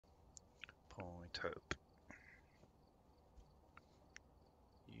would hope.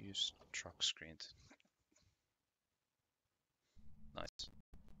 Use truck screen. Nice.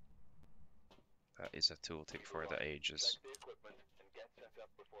 That is a tooltip for the ages.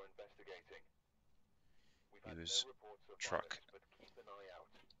 Use truck.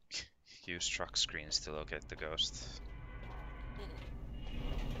 Use truck screens to locate the ghost.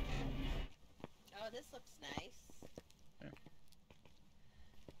 Oh, this looks nice. Yeah.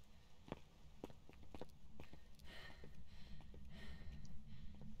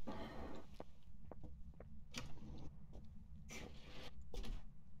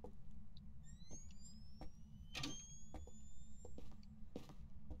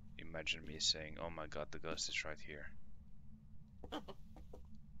 Imagine me saying, "Oh my god, the ghost is right here." Well,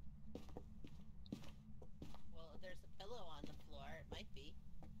 there's a pillow on the floor. It might be.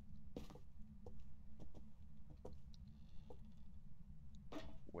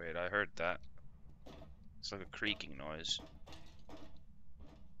 Wait, I heard that. It's like a creaking noise.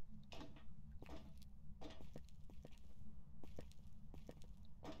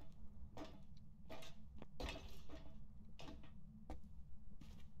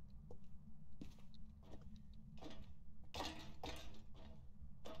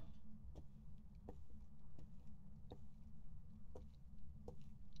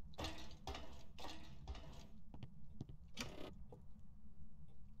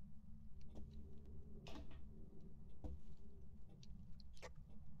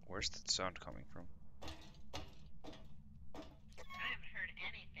 Where's that sound coming from? I haven't heard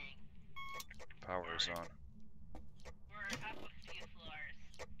anything. Power is on. We're up a few floors.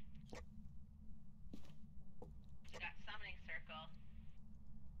 We got summoning circle.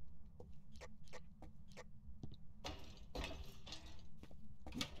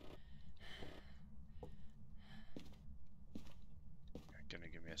 Gonna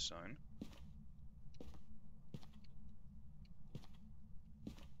give me a sign.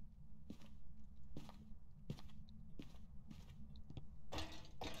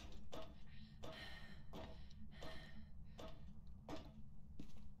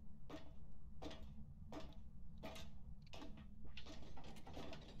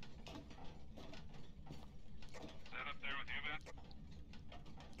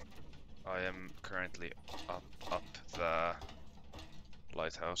 I am currently up the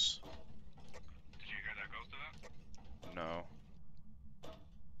lighthouse. Did you hear that ghost event? No.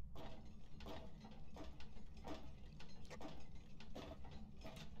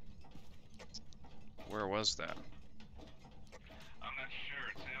 Where was that? I'm not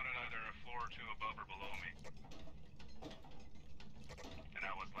sure. It sounded either a floor or two above or below me. And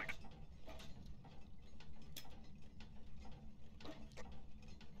I was like...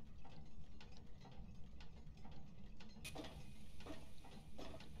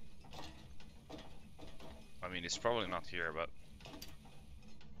 I mean, it's probably not here, but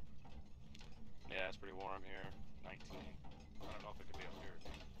Yeah, it's pretty warm here. 19. I don't know if it could be up here.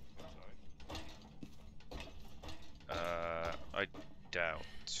 Inside. I doubt.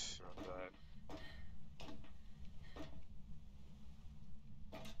 Or outside.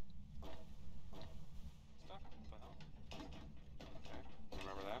 Stuck? What the hell? Okay. You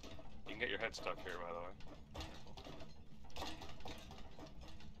remember that? You can get your head stuck here, by the way.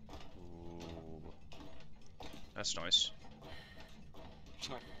 Ooh. That's nice. You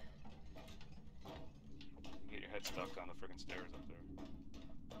can get your head stuck on the friggin' stairs up there.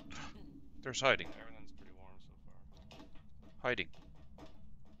 There's hiding. Everything's pretty warm so far. Hiding.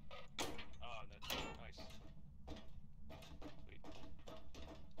 Oh, that's nice. Sweet.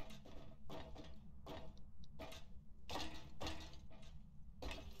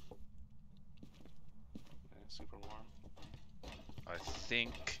 Yeah, super warm.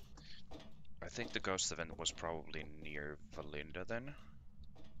 I think the ghost event was probably near Valinda then.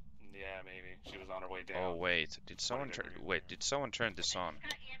 Yeah, maybe. She was on her way down. Oh wait, did someone turn? degrees Wait, there. did someone turn this on?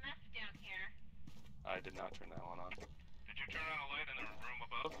 Got EMF down here. I did not turn that one on. Did you turn on a light in the room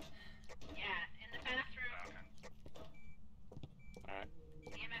above? Yeah, in the bathroom. Okay. Alright.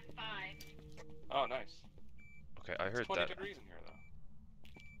 EMF 5. Oh, nice. Okay, I heard 20 that. degrees in here, though.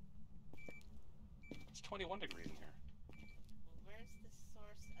 It's 21 degrees in here. Where's the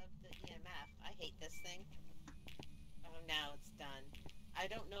source of the EMF? I hate this thing. Oh, now it's done. I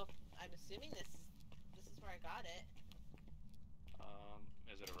don't know if... I'm assuming this is where I got it.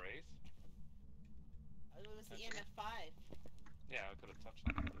 Is it a wraith? It was the That's- EMF 5. Yeah, I could have touched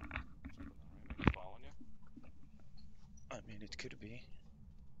on it. Maybe it's following you? I mean, it could be.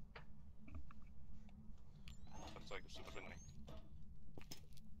 But it's like a super thinly.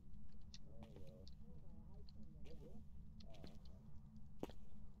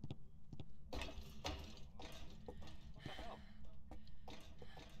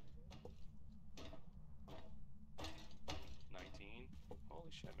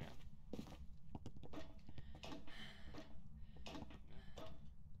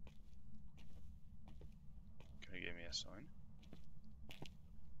 sign.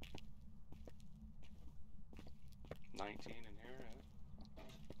 19 in here,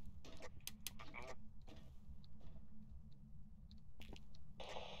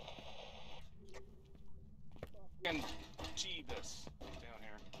 yeah. And Jeebus down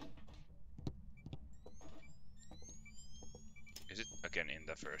here. Is it again in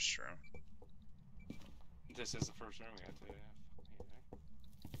the first room? This is the first room we got to, yeah.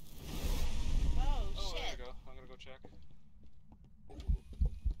 Oh, Oh, there shit. we go. I'm gonna go check.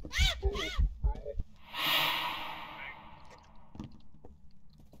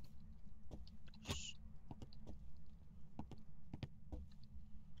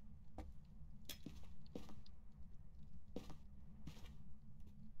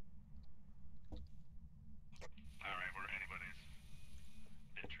 Alright, we're anybody's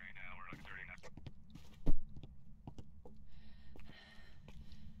bit tree now. We're like 39.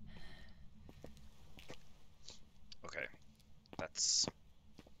 Okay, that's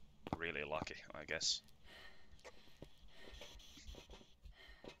really lucky, I guess.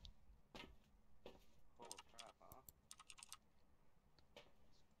 Holy crap, huh?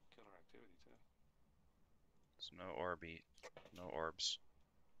 Killer activity, too. There's no no orbs.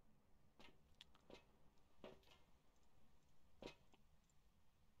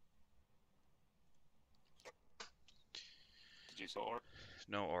 Did you saw orb?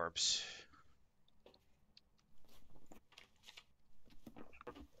 No orbs.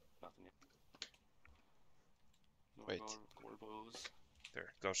 Nothing yet. No Wait. Gorbos.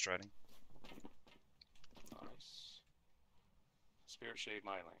 There, ghost riding. Nice. Spirit Shade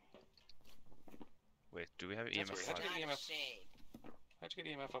Myling. Wait, do we have That's EMF weird. 5? How'd you get Not a EMF? shade. How'd you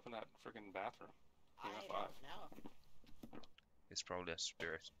get EMF up in that friggin' bathroom? I EMF don't 5. know. It's probably a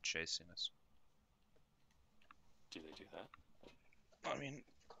spirit chasing us. Do they do that? I mean,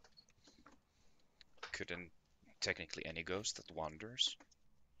 couldn't technically any ghost that wanders,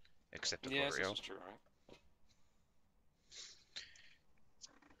 except the Yes, this Oreo. is true, right?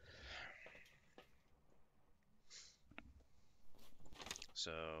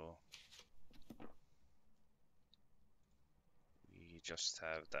 So we just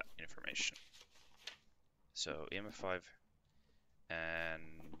have that information. So EMF 5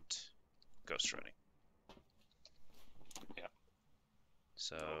 and ghost riding. Yeah.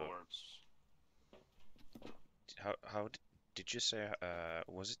 So No orbs. how did you say?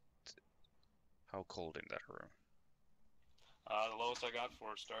 Was it how cold in that room? The lowest I got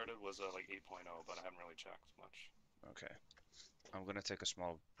before it started was like 8.0, but I haven't really checked much. Okay, I'm gonna take a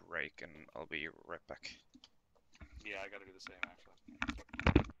small break and I'll be right back. Yeah, I gotta do the same actually.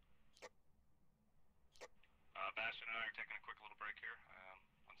 Bastion and I are taking a quick little break here.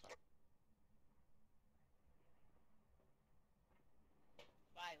 One second.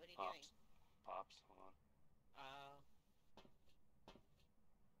 Why? What are you Pops. doing? Pops, hold on. Oh.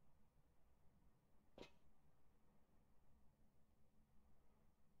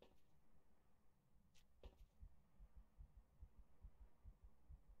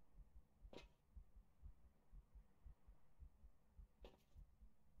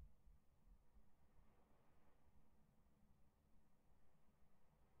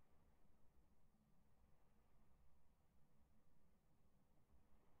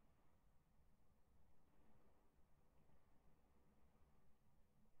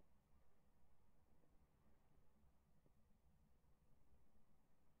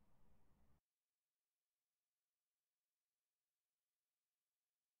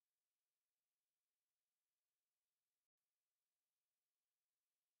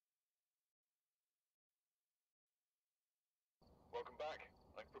 Welcome back.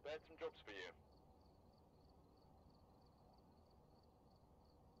 I've prepared some jobs for you.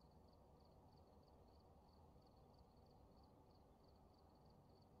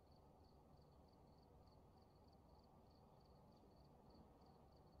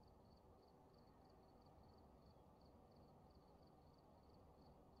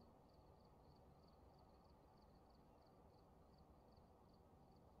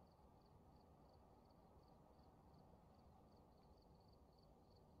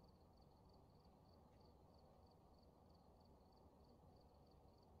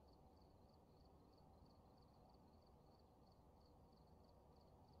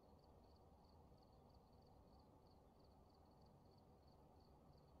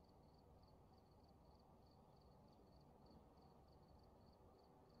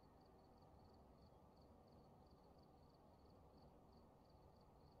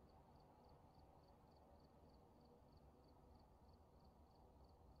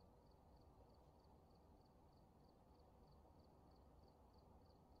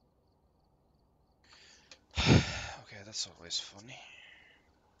 That's always funny.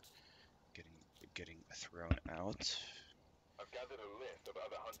 Getting thrown out. I've gathered a list of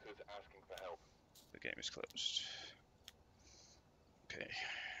other hunters asking for help. The game is closed. Okay.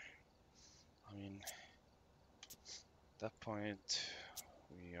 I mean, at that point,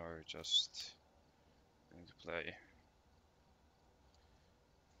 we are just going to play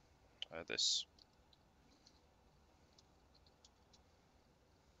this.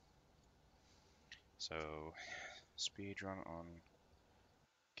 So, speedrun on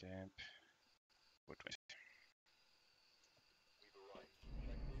camp Woodwind. We've arrived.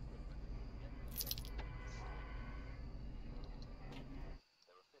 Check the equipment and get set up before investigating.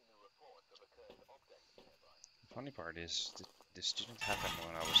 There have been no reports of a cursed object nearby. The funny part is that this didn't happen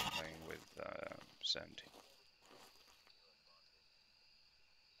when I was playing with Sandy.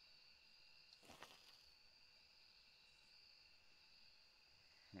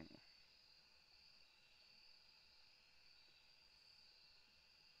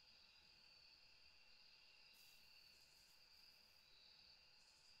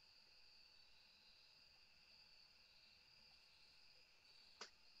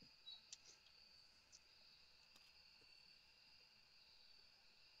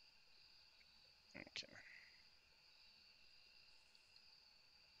 Okay.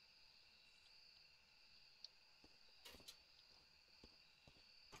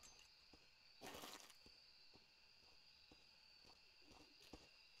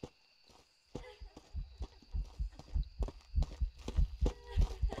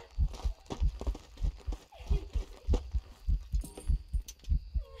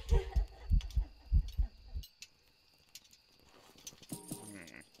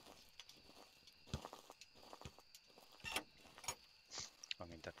 I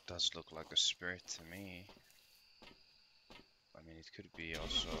mean, that does look like a spirit to me. I mean, it could be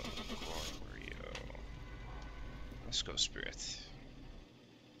also Corio. Let's go spirit.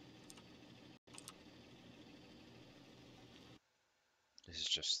 This is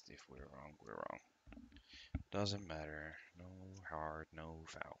just, if we're wrong, we're wrong. Doesn't matter. No hard, no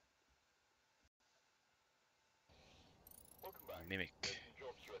foul. Welcome back. Mimic. There's some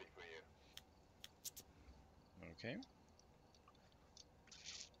jobs ready for you. Okay.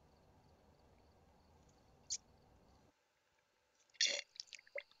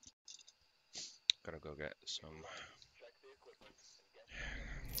 Gotta go get some. Check the equipment and get set up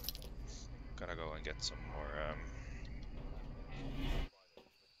before investigating. Gotta go and get some more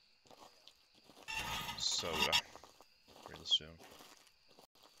soda real soon.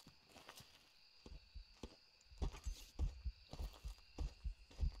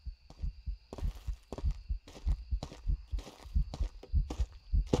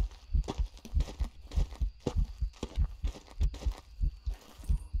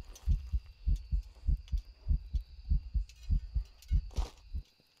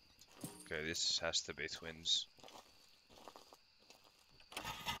 Okay, this has to be twins.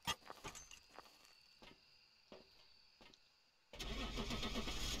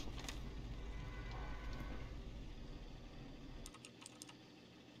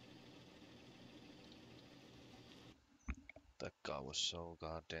 That guy was so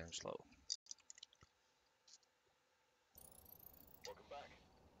goddamn slow. Welcome back.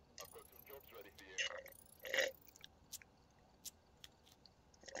 I've got some jobs ready for you.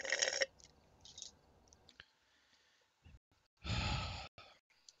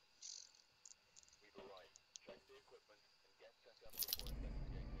 We've arrived. Check the equipment and get set up before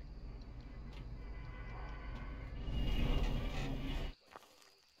investigating.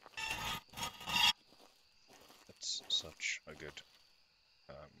 That's such a good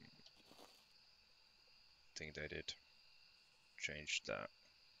thing they did. Change that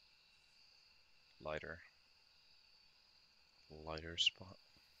lighter spot.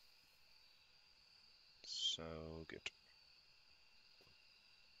 So good.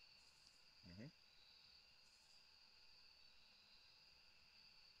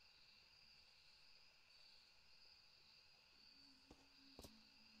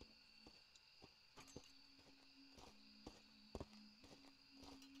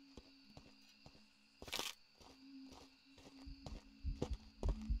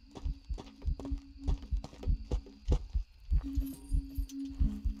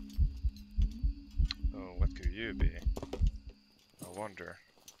 Oh, what could you be? I wonder.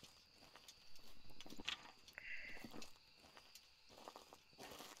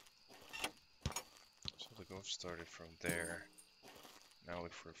 So the ghost started from there. Now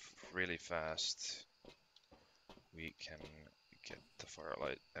if we're really fast, we can get the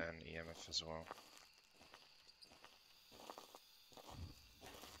firelight and EMF as well.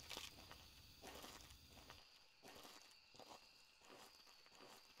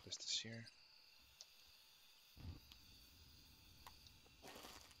 Place this here.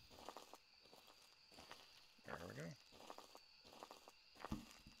 There we go.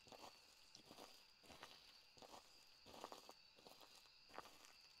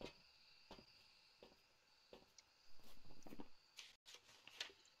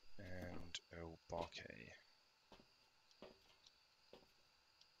 And Obake.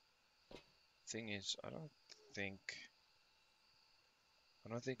 Thing is, I don't think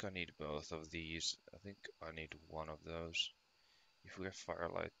I need both of these. I think I need one of those. If we get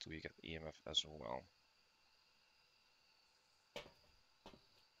Firelight, we get EMF as well.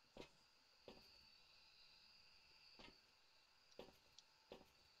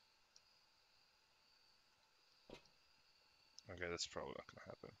 Okay, that's probably not gonna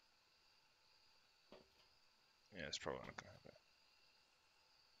happen. Yeah, it's probably not gonna happen.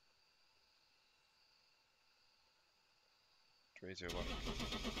 Three, two, one.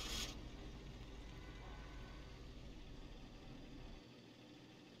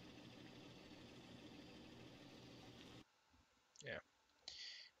 Yeah.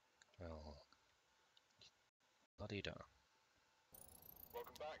 Well, bloody da.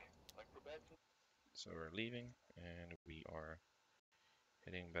 Welcome back. I've prepared some. So we're leaving, and we are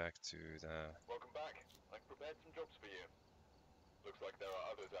heading back to the. Welcome back. I've prepared some jobs for you. Looks like there are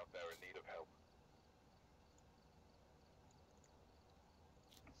others out there in need of help.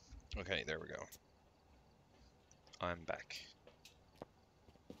 Okay, there we go. I'm back.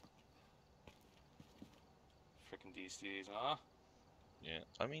 Freaking DCs, huh? Yeah,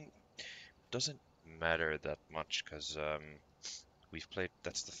 I mean, doesn't matter that much because we've played.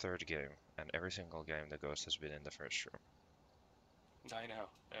 That's the third game, and every single game the ghost has been in the first room. I know,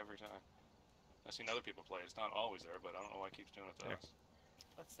 every time. I've seen other people play. It's not always there, but I don't know why it keeps doing it to Yeah. us.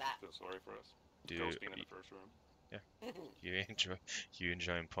 What's that? Feel sorry for us. Do Ghost being in the first room. you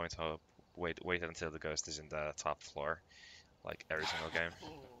enjoy in point how wait until the ghost is in the top floor, like every single game.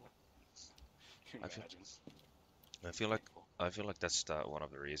 Can you I feel- imagine? I feel like that's one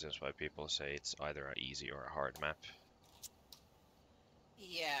of the reasons why people say it's either an easy or a hard map.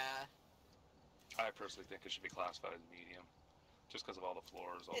 Yeah. I personally think it should be classified as medium, just because of all the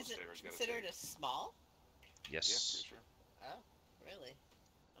floors, all Is the it stairs you gotta considered take. a small? Yes. Yeah, pretty sure. Oh, really?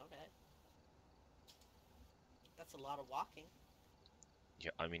 Okay. That's a lot of walking.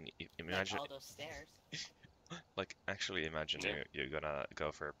 Yeah, I mean, Like imagine, all those stairs. like, actually imagine Yeah. you're gonna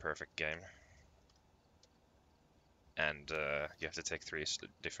go for a perfect game, and you have to take three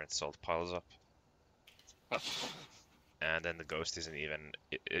different salt piles up, and then the ghost isn't even,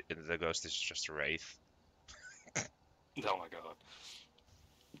 the ghost is just a wraith. Oh my god.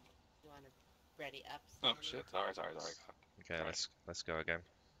 You want to ready up? Oh Sandy? shit. Sorry. Okay, Right. let's go again.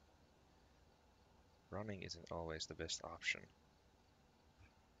 Running isn't always the best option.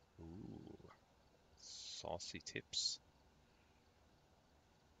 Ooh, saucy tips.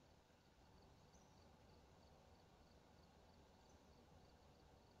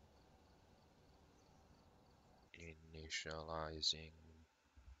 Initializing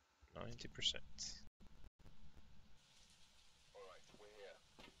 90%. Alright, we're here.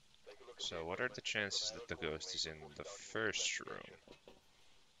 Take a look at So the what are the equipment, chances prepare that the ghost accordingly is in before the starting your first room? investigation.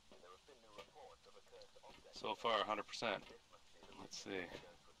 There have been new reports of a cursed object. So far, 100%. This must be the Let's see.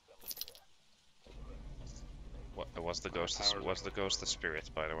 What was the My ghost? powers Was are- the ghost the spirit,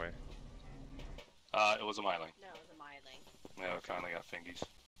 by the way? It was a myling. No, it was a myling. Yeah, it finally got fingies.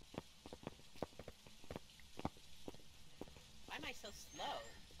 Why am I so slow?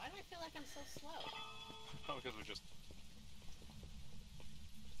 Why do I feel like I'm so slow? Oh, because we're just...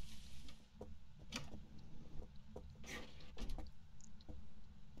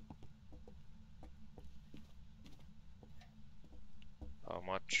 How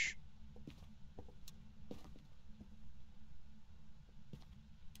much?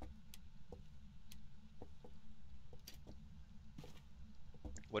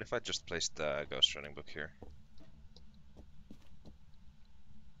 What if I just placed the ghost running book here?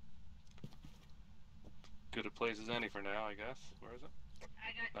 Good a place as any for now, I guess. Where is it?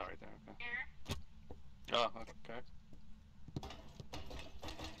 I got Oh, right there, okay. here. Oh, okay.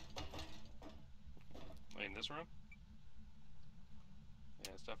 Wait, in this room?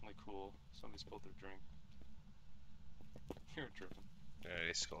 Yeah, it's definitely cool. Somebody spilled their drink. You're tripping. Yeah,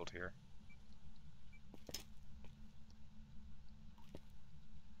 it is cold here.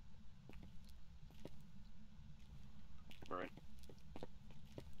 Right.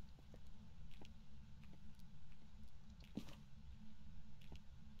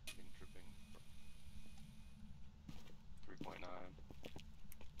 Been dripping. 3.9.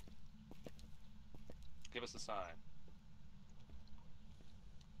 Give us a sign.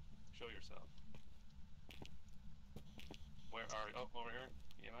 Show yourself. Where are you? Oh, over here.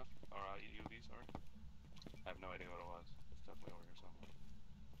 EMF? Or UV, sorry. I have no idea what it was. It's definitely over here somewhere.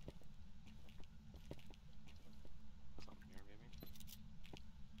 Something here, maybe?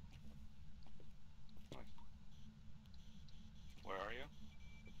 Nice. Where are you?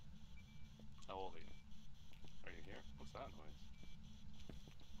 How old are you? Are you here? What's that noise?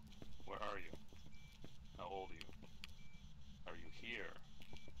 Where are you? How old are you? Are you here?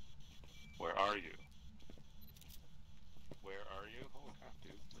 Where are you? Where are you? Holy crap,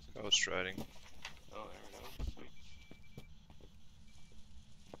 dude. Listen to Ghost riding. Oh, there we go. Sweet.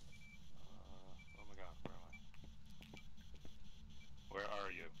 Oh my god, where am I? Where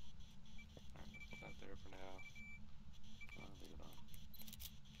are you? Alright, put that there for now. Leave it on.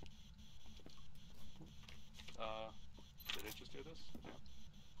 Did it just do this?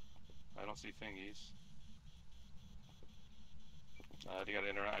 Yeah. I don't see thingies. Do you got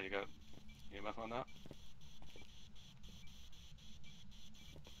interact? You got EMF on that?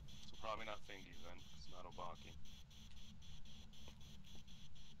 So probably not thingies then. It's not Obaki.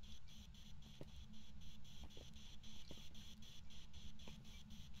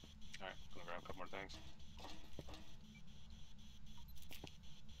 Alright, gonna grab a couple more things.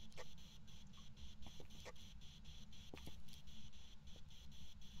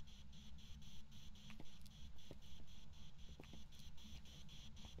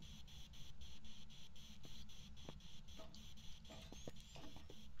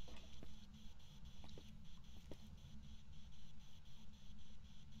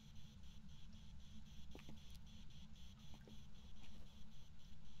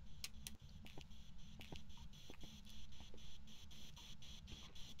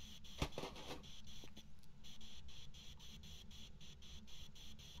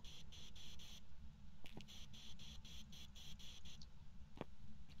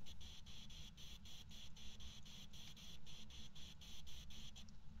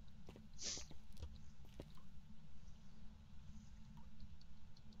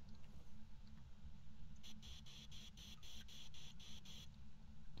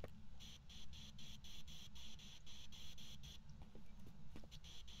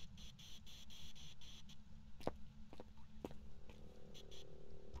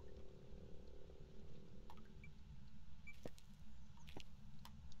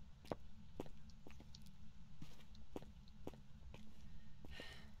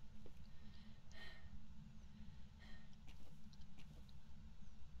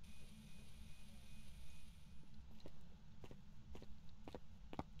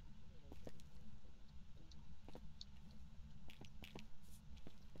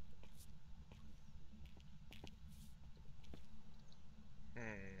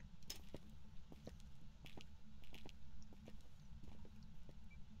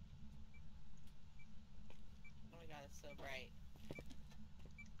 Oh my god, it's so bright.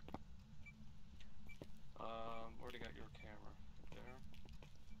 Where'd you got your camera? There.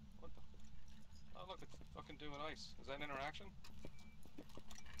 What the? Oh look, it's fucking doing ice. Is that an interaction?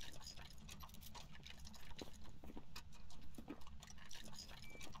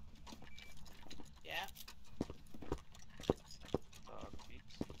 Yeah.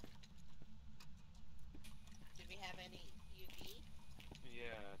 Beeps. Do we have any UV?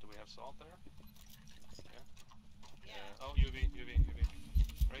 Yeah, do we have salt there? Yeah. Oh, UV.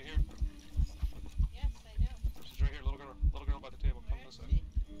 Right here. Yes, I know. She's right here, little girl by the table. Come Where this is way.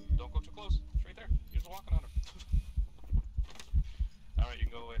 she? Don't go too close. She's right there. You're just walking on her. Alright, you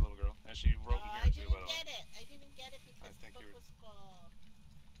can go away, little girl. And she wrote in I here too, by didn't the way. get it. I didn't get it because the think book you were- was full.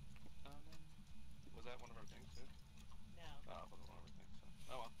 Was that one of our things too? No. Oh, it wasn't one of our things.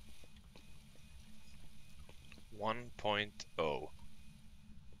 So. Oh well. 1.0.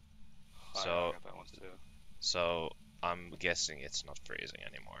 I So, got that one too. so I'm guessing it's not freezing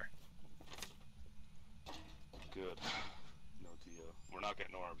anymore. Good. No Dio. We're not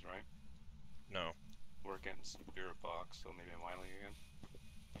getting orbs, right? No, We're getting spirit box, so maybe I'm whiling again.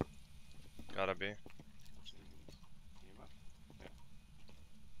 gotta be. Yeah.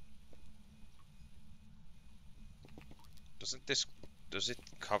 Does it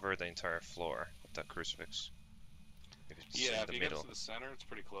cover the entire floor, that crucifix? If it's Yeah, in if the you get middle. to the center, it's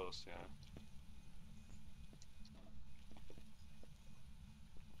pretty close, yeah.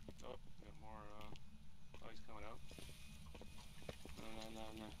 Oh, we got more, oh, he's coming out.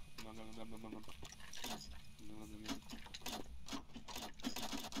 No.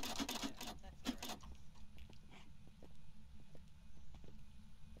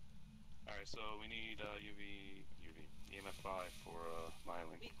 Alright, so we need, EMF 5 for,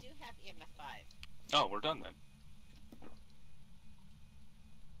 myelin. We do have EMF 5. Oh, we're done then.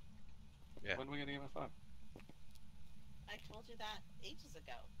 Yeah. When do we get EMF 5? I told you that ages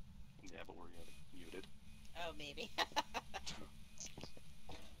ago. Yeah, but we're muted. Oh, maybe.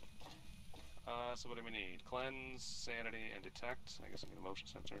 So what do we need? Cleanse, sanity, and detect. I guess I need a motion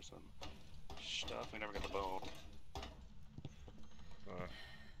sensor, some stuff. We never got the bone.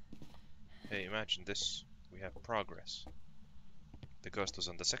 Hey, imagine this. We have progress. The ghost was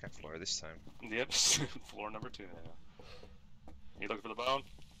on the second floor this time. Yep, floor number 2 now. You looking for the bone?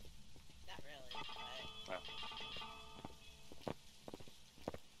 Not really, but... Oh.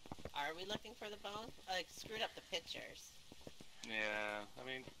 Are we looking for the bone? Like, screwed up the pictures. Yeah, I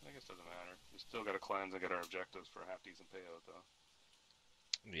mean, I guess it doesn't matter. We still gotta cleanse and get our objectives for a half-decent payout, though.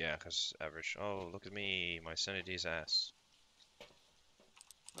 Yeah, because average. Oh, look at me. My sanity's ass.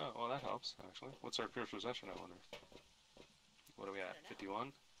 Oh, well, that helps, actually. What's our pure possession, I wonder? What are we at?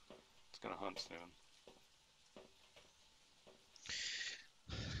 51? It's gonna hunt soon.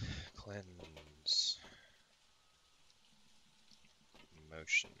 Cleanse.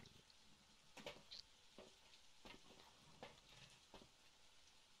 Motion.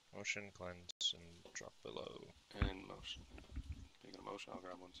 Motion, cleanse, and drop below. And motion. Speaking of motion, I'll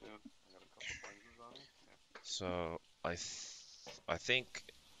grab one too. I got a couple cleanses on me. Yeah. So I think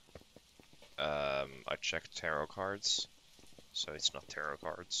I checked tarot cards, so it's not tarot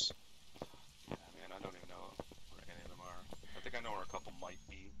cards. Yeah, man, I don't even know where any of them are. I think I know where a couple might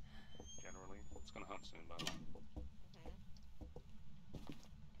be, generally. It's gonna hunt soon, by the way.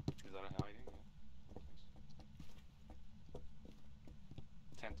 Is that a hiding? Yeah.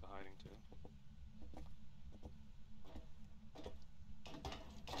 Nice. Tent to hiding, too.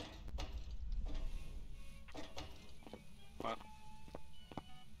 What?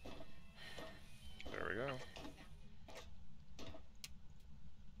 There we go.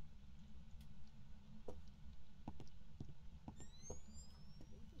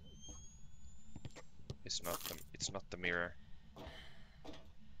 It's not the mirror.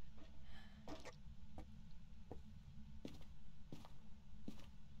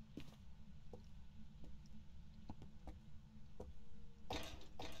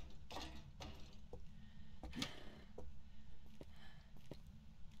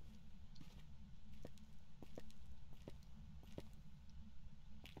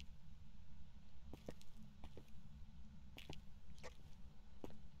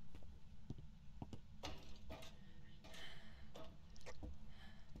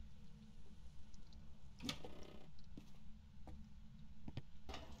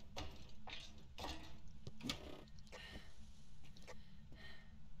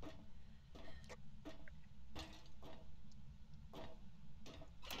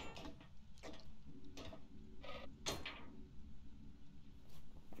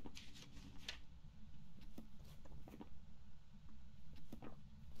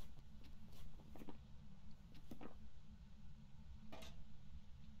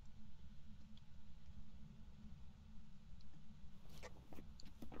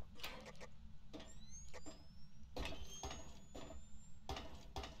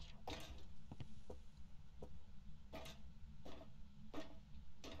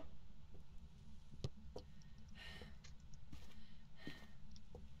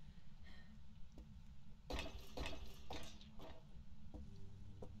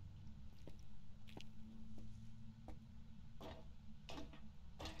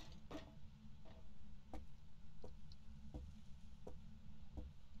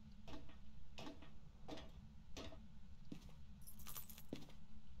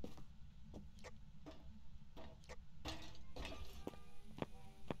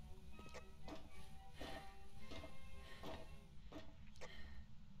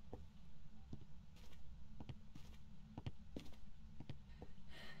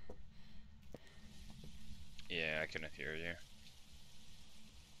 Yeah, I couldn't hear you.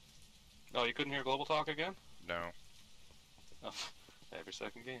 Oh, you couldn't hear Global Talk again? No. Oh, every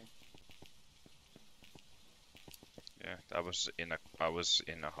second game. Yeah, I was in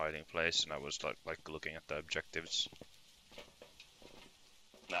a hiding place and I was like looking at the objectives.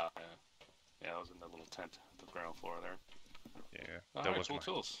 No, yeah. Yeah, I was in the little tent at the ground floor there. Yeah, that Alright, was cool my.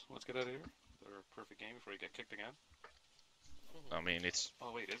 tools. Let's get out of here. They're a perfect game before you get kicked again. I mean, it's.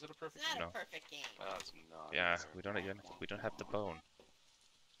 Oh wait, is it a perfect It's not No. a perfect game. It's not. Yeah, either. we don't have the bone.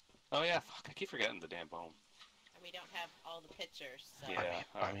 Oh yeah, fuck, I keep forgetting the damn bone. And we don't have all the pictures, so... Yeah,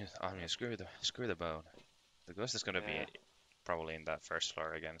 I mean, screw the bone. The ghost is gonna be probably in that first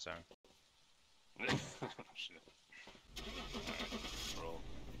floor again, so. Shit. Roll.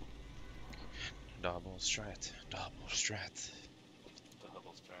 Double strat, double strat. The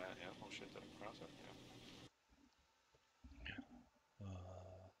Hubble strat, yeah. Oh shit, did I cross it? Yeah.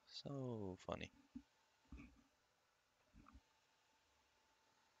 So funny.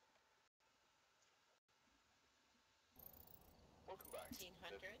 Welcome back. There's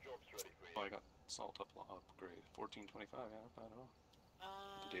 1500. some jobs ready for Oh, you. I got salt upgrade. 1425. Yeah, not bad at all.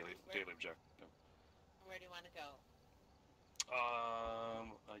 The daily Where, objective. where do you want to go?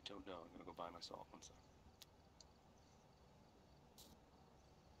 I don't know. I'm gonna go buy my salt. One sec.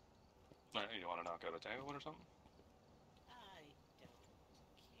 Alright, you want to knock out a tanglewood or something? I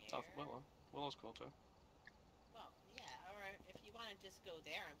don't Oh, care. Willow. Willow's cool too. Well, yeah, or if you want to just go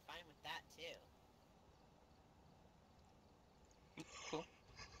there, I'm fine with that too. Cool.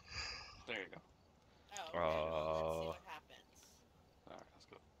 There you go. Oh, okay. Well, let's see Oh, what happens. Alright, let's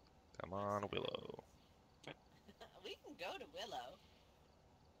go. come Let's on, see what Willow. happens. We can go to Willow.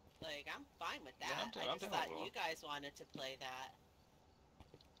 Like, I'm fine with Yeah, that. I'm I just down thought with Willow. you guys wanted to play that.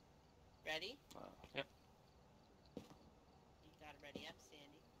 Ready? Yep. You got it ready up,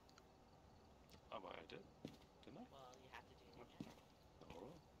 Sandy. Oh, but I did. Didn't I? Well, you have to do it again.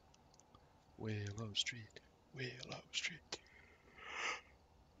 Oh. Willow Street, Willow Street.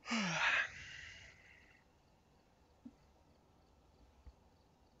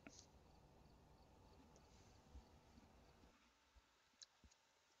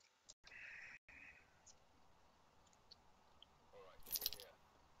 Alright, we're here.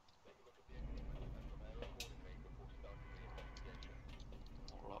 Take a look at the equipment and prepare accordingly before starting the investigation.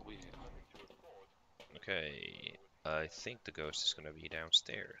 Alright, we here. Nothing to report. Okay, I think the ghost is gonna be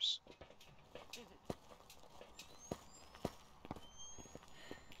downstairs. Tower's downstairs.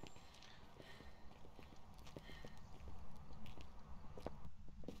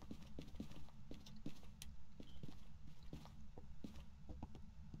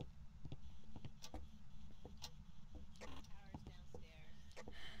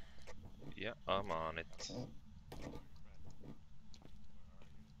 Yeah, I'm on it. Where are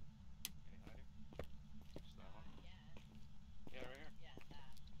you? Any hiding? Just that one? Yeah. Yeah, right here. Yeah, that.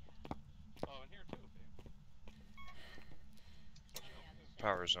 Yeah. Oh, in here too, babe. Oh, yeah, the shelf.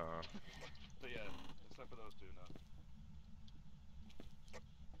 Power's on. But yeah, except for those two, no.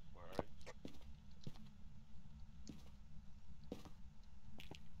 Where are you?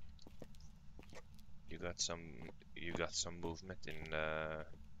 You got some movement in the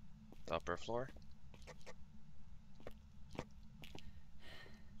upper floor.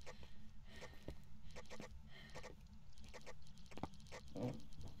 There.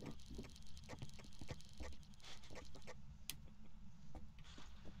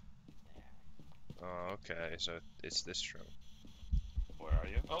 Oh, okay, so it's this room. Where are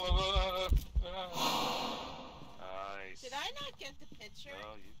you? Oh, nice. Did I not get the picture?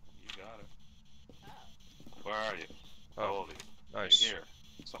 No, you got it. Oh. Where are you? How Oh, old are you? nice. Here.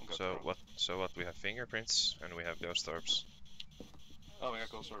 Something got So thrown. what? So what? We have fingerprints and we have ghost orbs. Oh, we got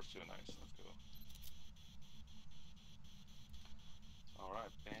ghost orbs too. Nice. Let's go. Alright,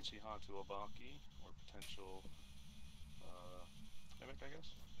 Banshee Hantu Obaki, or potential, mimic, I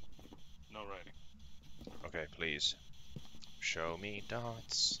guess? No writing. Okay, please. Show me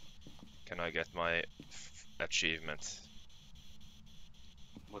dots. Can I get my achievement?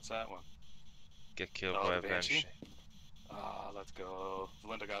 What's that one? Get killed Oh, by the a Banshee? banshee. Ah, let's go.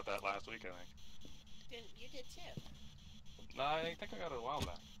 Linda got that last week, I think. You did too. No, I think I got it a while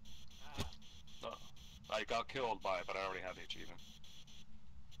back. Ah. I got killed by it, but I already had the achievement.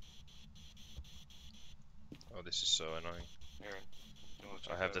 Oh, this is so annoying. Here, you want to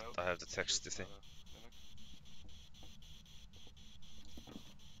check I have that the out? I have the Make sure text it's thing. not a mimic.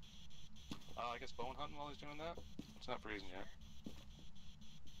 I guess bone hunting while he's doing that? It's not freezing yet.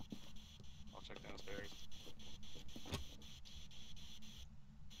 I'll check downstairs.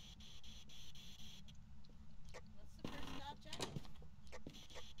 What's the first object?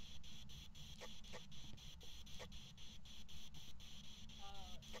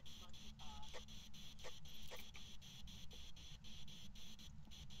 Oh, it's monkey paw.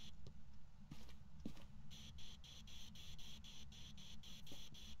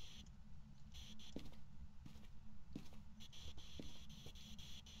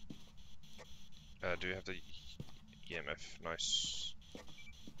 Do you have the EMF? Nice.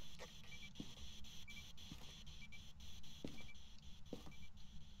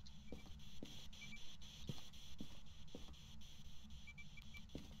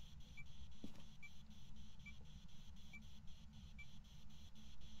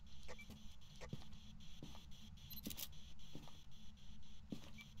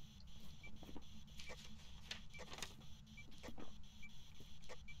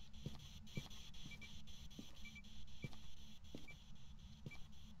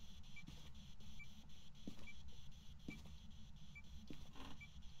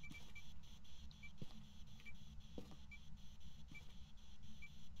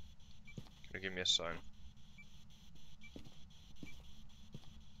 me a sign.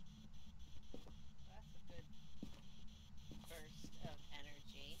 That's a good burst of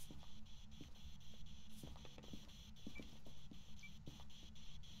energy.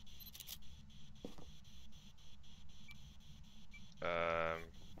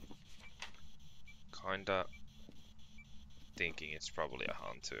 Kinda thinking it's probably a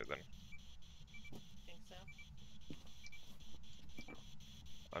hunter then. Think so?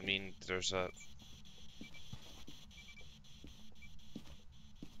 I mean, there's a...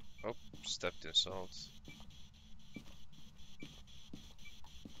 Oh, stepped in salt.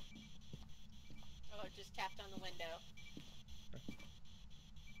 Oh, it just tapped on the window.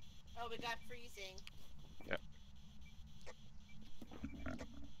 Oh, we got freezing. Yep.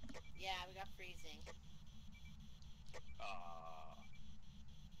 Yeah, we got freezing.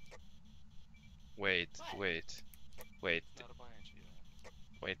 Wait, What? wait, wait, Not a banshee then.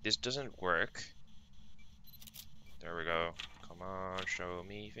 wait, this doesn't work. There we go. Come on, show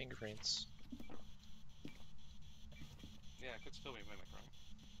me fingerprints. Yeah, it could still be mimic, right?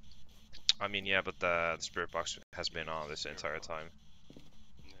 I mean, yeah, but the spirit box has been on this Spirit entire box. time.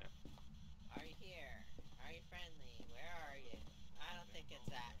 Yeah. Are you here? Are you friendly? Where are you? I don't think it's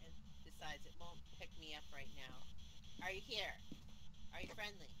that. And besides, it won't pick me up right now. Are you here? Are you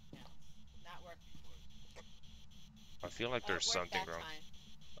friendly? No, it's not working. I feel like Oh, there's it worked something that wrong. time.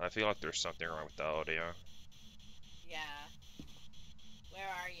 I feel like there's something wrong with the audio. Yeah. Where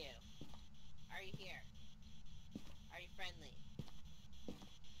are you? Are you here? Are you friendly?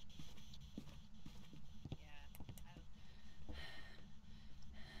 Yeah, I don't think it's...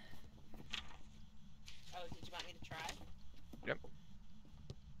 Oh, did you want me to try? Yep.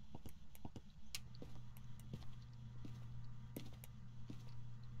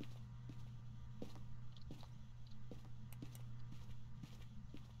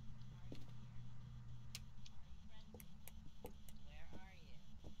 Where are you?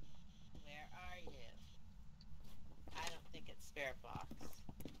 Where are you? I don't think it's Spirit Box.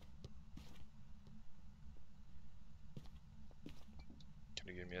 Can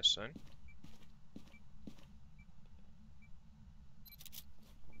you give me a sign?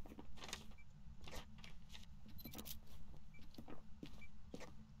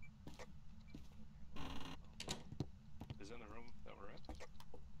 Is it in the room that we're in?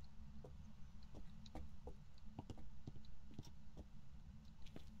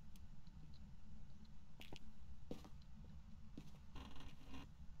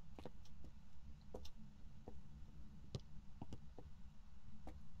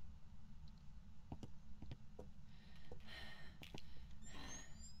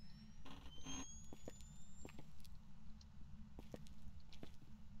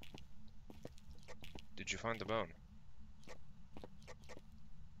 Did you find the bone?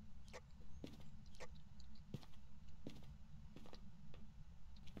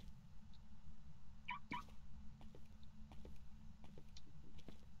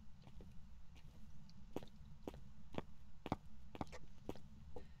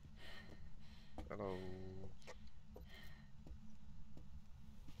 Hello.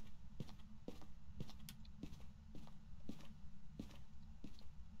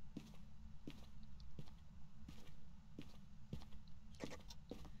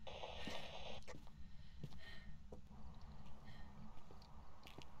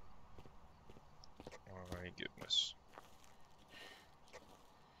 Oh my goodness.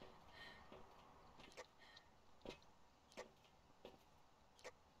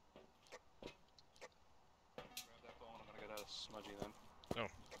 Grab that bone, I'm gonna get a smudgy then.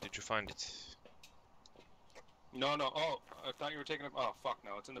 Did you find it? No, no, oh, I thought you were taking it. Oh, fuck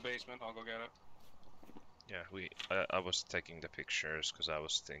no, it's in the basement, I'll go get it. Yeah, I was taking the pictures because I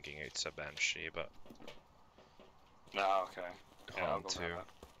was thinking it's a banshee, but Ah, okay. Yeah, I'll on go to. grab it.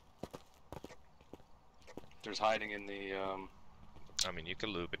 There's hiding in the, I mean, you can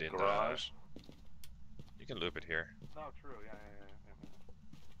loop it in garage. you can loop it here Oh, true,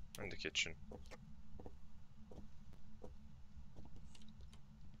 yeah. in the kitchen.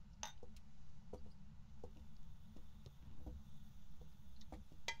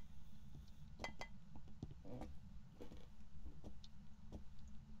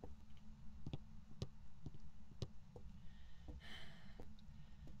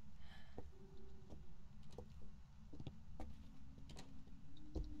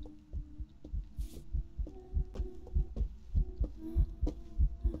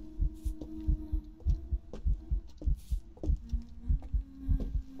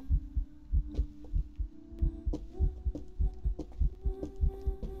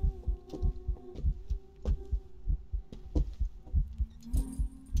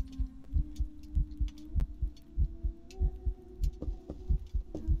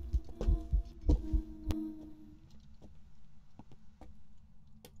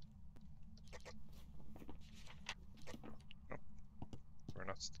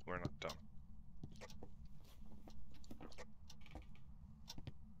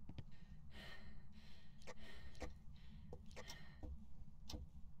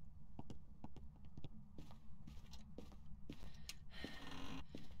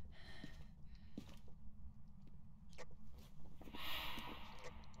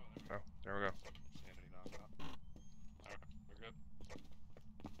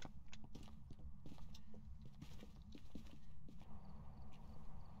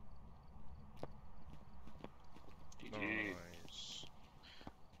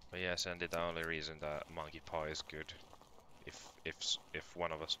 Yes, and the only reason that monkey paw is good, if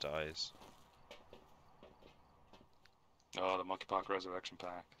one of us dies. Oh, the Monkey Paw Resurrection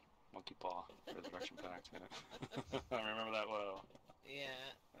Pack. Monkey Paw Resurrection Pack. Yeah. I remember that well.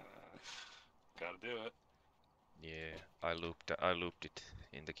 Yeah. Gotta do it. Yeah, I looped it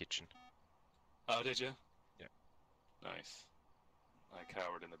in the kitchen. Oh, did you? Yeah. Nice. I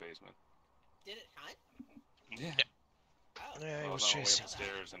cowered in the basement. Did it hunt? Yeah. Oh. Yeah, Well, it I was was on my way chasing.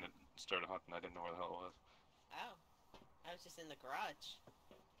 upstairs and it started hunting. I didn't know where the hell it was. Oh. I was just in the garage.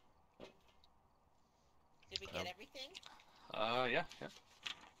 Did we get everything? Yeah.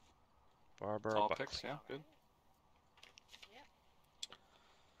 Barbara All Buckley. picks, yeah, good.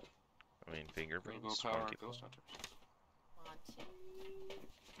 Yep. I mean, Go fingerprints, power monkey Ghost paw, Hunters.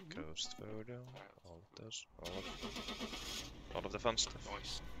 On to... ghost photo, Alright, all of those, all of the fun stuff.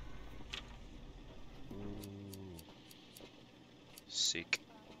 Nice. Ooh, sick.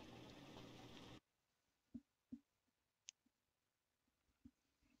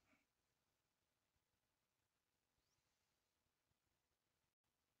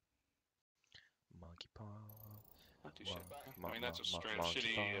 Monkey paw. Not too Mon- shit. mon- I mean, that's a mon- straight up monkey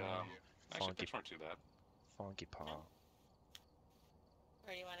shitty. paw. Actually, Funky, picks weren't too bad. funky paw. No.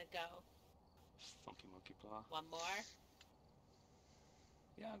 Where do you want to go? Funky Monkey Paw. One more?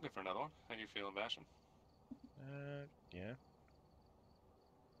 Yeah, I'm good for another one. How you feeling, Bastion? Yeah.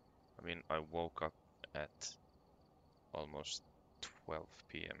 I mean, I woke up at almost 12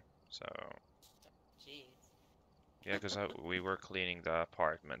 p.m. So Jeez. yeah, because we were cleaning the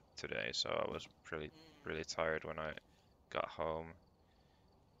apartment today, so I was really tired when I got home.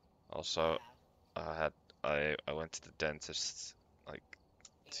 Also, Yeah. I went to the dentist like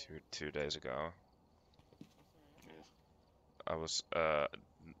two days ago. Mhm. Yeah. I was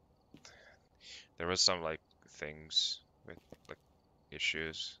there was some like things with like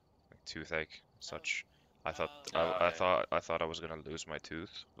issues, like toothache and such. I thought Oh. I thought I was gonna lose my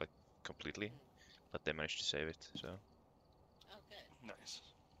tooth like completely, Mhm. but they managed to save it. So Oh, good. Nice.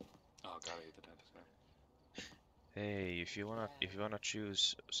 Oh god, I hate the dentist guy. hey, if you Yeah. wanna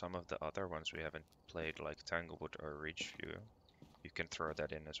choose some of the other ones we haven't played, like Tanglewood or Ridgeview, you can throw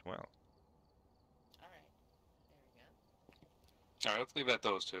that in as well. Alright. There we go. Alright, let's leave it at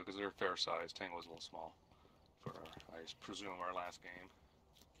those two, because they're fair size. Tango was a little small for, I presume, our last game.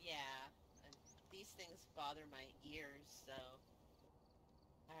 Yeah. And these things bother my ears, so...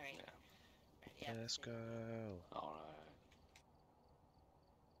 Alright. Yeah. Ready up Let's to... go. Alright.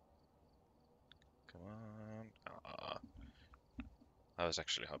 Come on. Ah, I was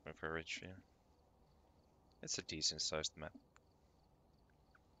actually hoping for Ridgeview. It's a decent sized map.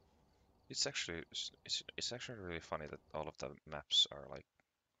 It's actually really funny that all of the maps are like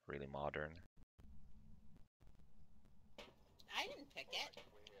really modern. I didn't pick it.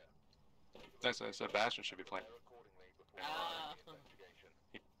 That's I said Bastion should be playing. Oh.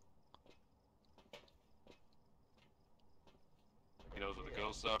 He knows what the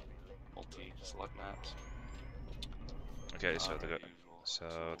ghosts are. Multi-select maps. Okay, so Our the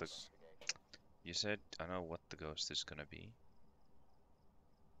usual tools. you said I know what the ghost is gonna be.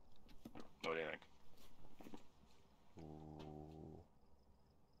 What do you think? Ooh.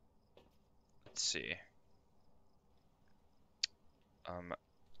 Let's see.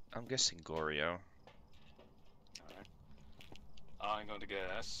 I'm guessing Goryo. Alright. I'm going to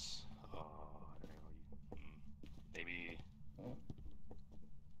guess. Maybe.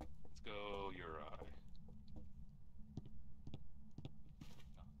 Let's go Uri.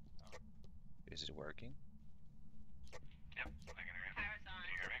 Is it working? Yep, I can hear you. Power's on.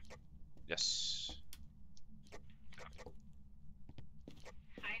 Can you hear me? Yes.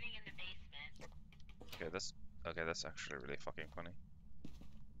 Hiding in the basement. Okay, that's actually really fucking funny.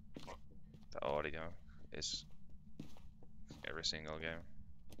 The audio is every single game.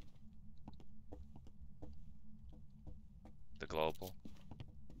 The global.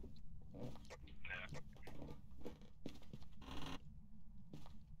 Yeah.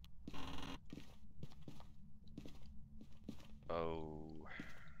 Oh.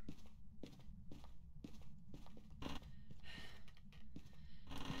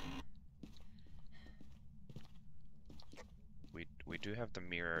 We do have the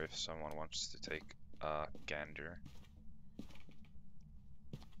mirror if someone wants to take a gander.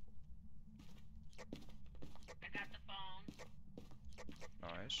 I got the phone.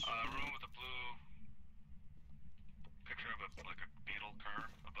 Nice. Room with a blue picture of like a beetle car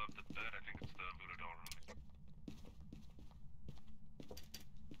above the bed. I think it's the Voodoo doll room.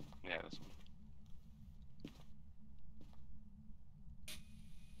 Yeah, this one.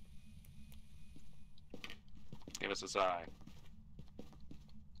 Give us a sign.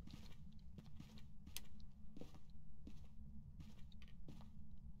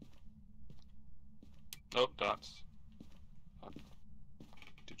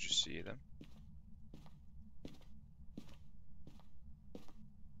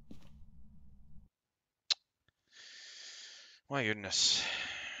 My goodness.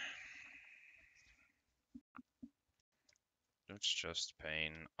 It's just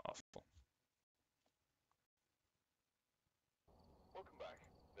pain awful. Welcome back.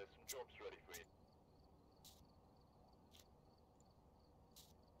 There's some jobs ready for you.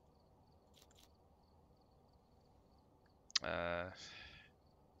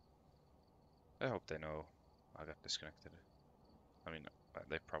 I hope they know I got disconnected. I mean,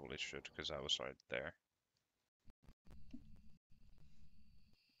 they probably should, because I was right there.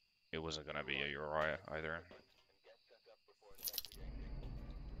 It wasn't gonna be a Uriah either. And get set up before investigating.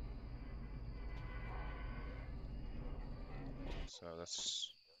 So that's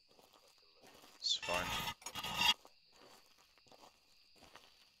fine.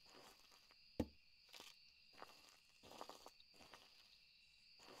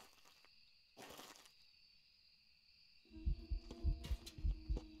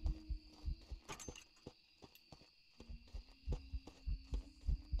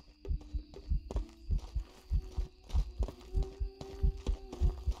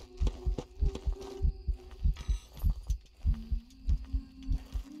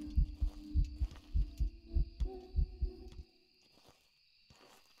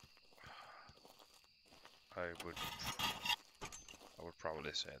 I would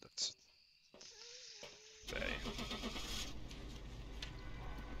probably say that's they.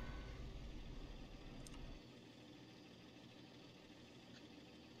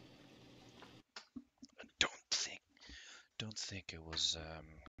 Don't think it was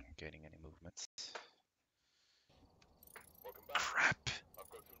gaining any movement. Welcome back. Crap. I've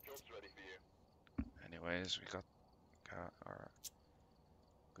got some jobs ready for you. Anyways, we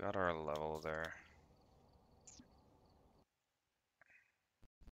got our level there.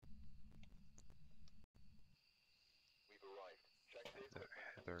 We've arrived. Check the The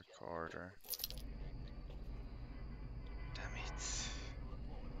equipment. Heather Carter. Damn it.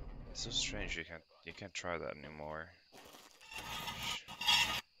 It's so strange you can't try that anymore.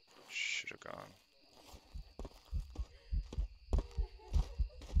 Should have gone.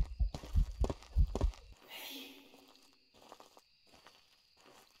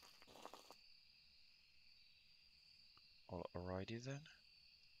 Alrighty then.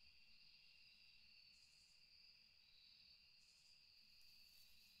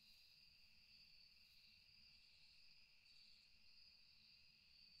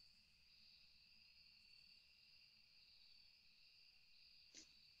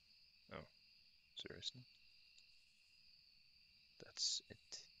 Oh, seriously? That's it.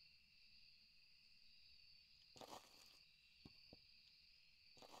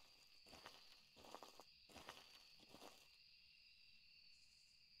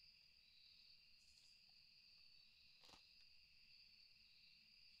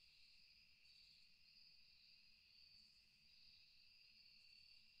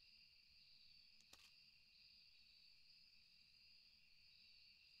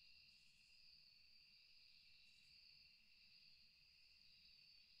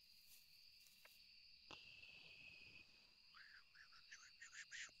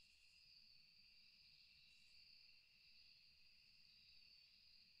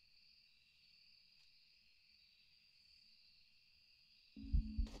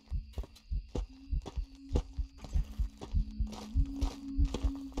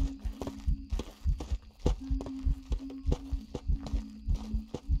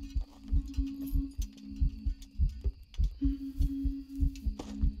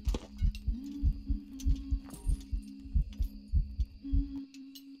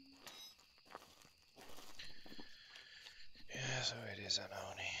 Yeah, so it is an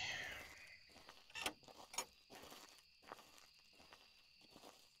Oni.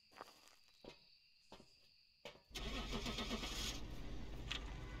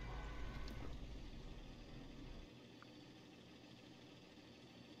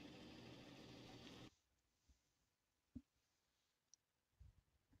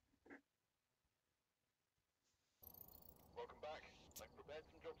 Welcome back. I've prepared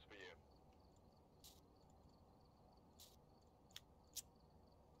some jobs for you.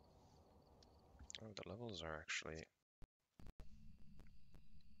 Oh, the levels are actually.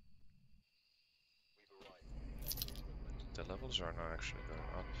 We've arrived. Check the equipment. The levels are not actually going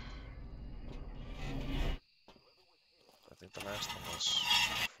up. I think the last one was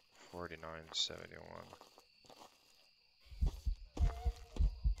 49.71.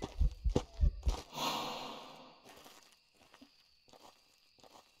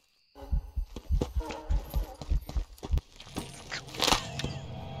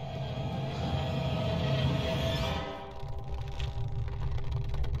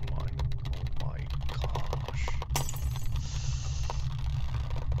 Oh my gosh.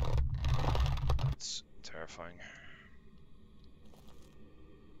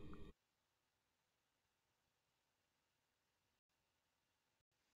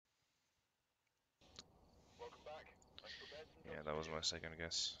 Yeah, that was my second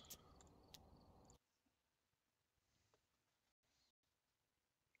guess.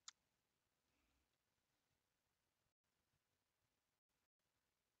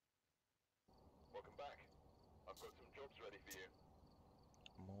 Welcome back. I've got some jobs ready for you.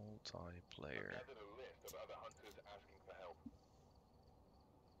 I've Multiplayer. gathered a list of other hunters asking for help.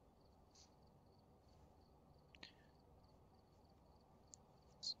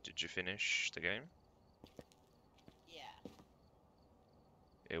 Did you finish the game? Yeah.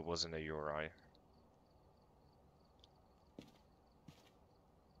 It wasn't a URI.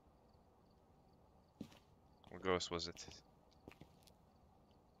 What ghost was it?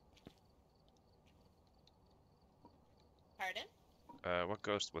 Pardon? What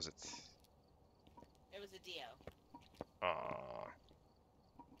ghost was it? It was a Dio. Ah,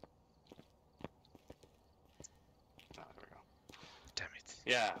 Ah, there we go. damn it.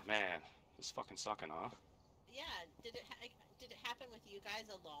 Yeah, man. This fucking sucking, huh? Yeah. Did it happen with you guys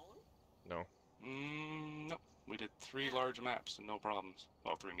alone? No. No. We did 3 Yeah. large maps and no problems.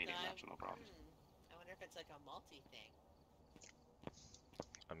 Well, 3 medium So maps and no problems. I wonder if it's like a multi thing.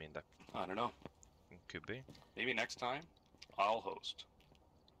 I mean, that I don't know. could be. Maybe next time I'll host.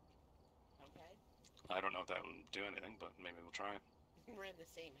 Okay. I don't know if that would do anything, but maybe we'll try it. We're in the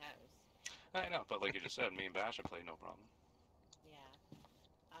same house. I know, but like you just said, me and Bash have played no problem. Yeah.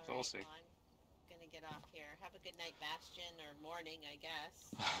 All So we'll right. see. Well, I'm gonna get off here. Have a good night, Bastion, or morning, I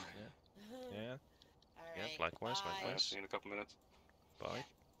guess. Yeah. All Yeah, right. likewise, Bye. Yeah, likewise. see you in a couple minutes. Bye.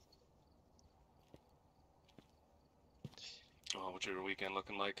 Oh, what's your weekend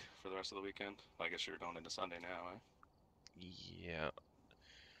looking like for the rest of the weekend? I guess you're going into Sunday now, eh? Yeah.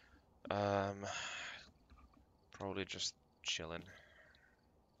 Probably just chilling.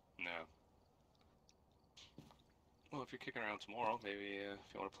 No. Well, if you're kicking around tomorrow, maybe if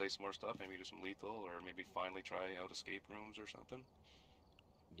you want to play some more stuff, maybe do some lethal, or maybe finally try out escape rooms or something.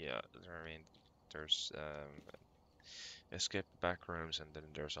 Yeah, I mean, there's escape backrooms, and then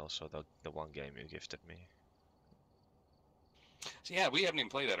there's also the one game you gifted me. So yeah, we haven't even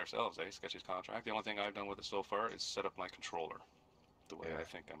played that ourselves, eh? Sketchy's Contract. The only thing I've done with it so far is set up my controller the way Yeah. I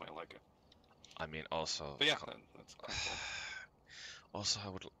think I might like it. I mean, also. But yeah, that's kind of cool. Also,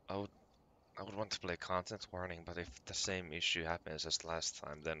 I would want to play content warning, but if the same issue happens as last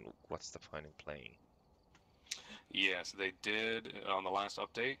time, then what's the point in playing? Yeah, so they did on the last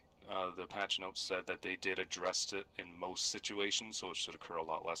update. The patch notes said that they did address it in most situations, so it should occur a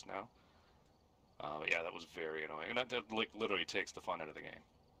lot less now. But yeah, that was very annoying, and that like literally takes the fun out of the game.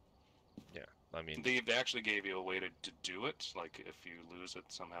 Yeah, I mean, They actually gave you a way to do it. Like if you lose it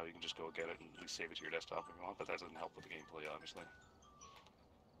somehow, you can just go get it and at least save it to your desktop if you want. But that doesn't help with the gameplay, obviously.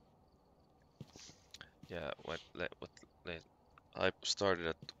 yeah. I started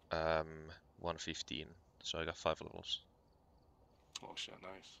at 115, so I got 5 levels. Oh shit,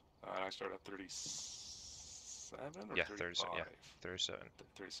 nice. I started at 37 or Yeah, 35. 37.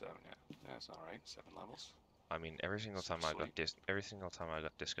 37, yeah. Yeah, that's all right. 7 levels. I mean, every single time I got Sweet.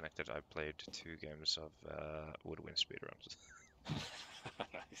 disconnected, I played 2 games of Woodwind speedruns.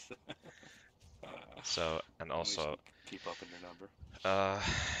 Nice. So, and At least also, you keep up in your number.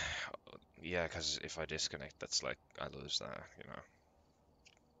 yeah, because if I disconnect, that's like I lose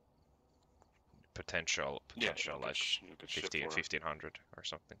potential Yeah, like you could ship 1500 or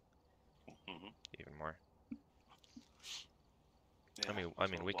something, Mm-hmm. even more. Yeah, I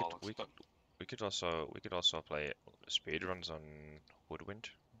so mean, we bollocks, but could also play speedruns on Woodwind.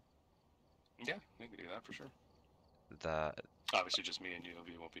 yeah, we can do that for sure. That Obviously, just me and you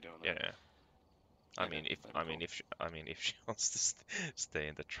won't be doing that. yeah. I mean, if she wants to stay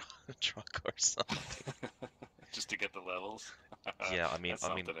in the truck or something. Just to get the levels. Yeah, That's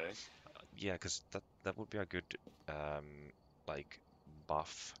something, eh? yeah, because that would be a good like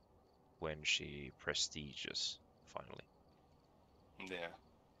buff when she prestiges finally. Yeah.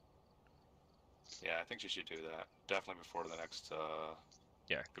 Yeah, I think she should do that. Definitely before the next,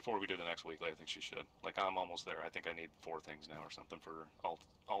 Yeah. before we do the next weekly, I think she should. Like, I'm almost there. I think I need 4 things now or something for all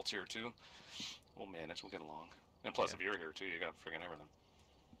tier 2. We'll manage, we'll get along. And plus, Yeah. if you're here too, you got friggin' everything.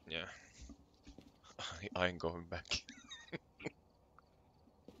 Yeah. I ain't going back.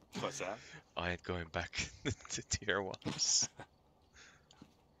 What's that? I ain't going back to tier 1s.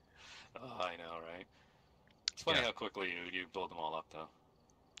 Oh, I know, right? It's funny Yeah. how quickly you build them all up, though.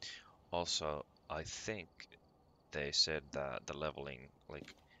 Also, I think they said that the leveling,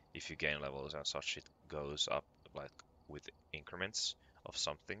 like if you gain levels and such, it goes up like with increments of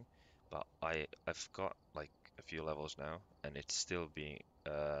something. But I've got like a few levels now, and it's still being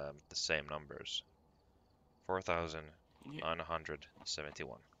the same numbers. Yeah.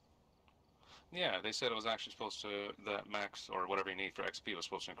 4,971. Yeah, they said it was actually supposed to, that max or whatever you need for XP was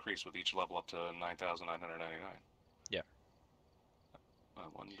supposed to increase with each level up to 9,999. Yeah. I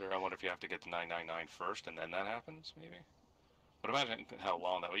wonder if you have to get to 999 first and then that happens, maybe. But imagine how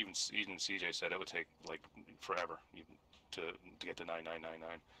long that would, even CJ said it would take like forever even to get to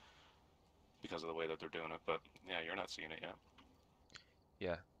 9999 because of the way that they're doing it. But yeah, you're not seeing it yet.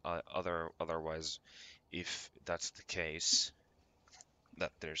 Yeah. Otherwise, if that's the case,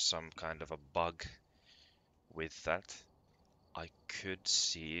 that there's some kind of a bug with that, I could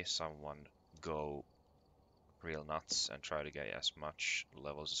see someone go real nuts and try to get as much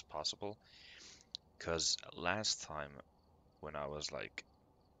levels as possible. Because last time when I was like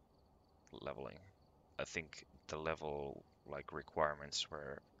leveling, I think the level like requirements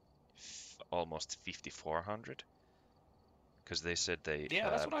were almost 5400. Because they said Yeah,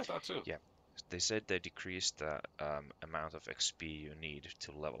 that's what I thought too. yeah, they said they decreased the amount of XP you need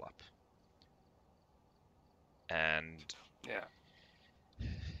to level up, and Yeah,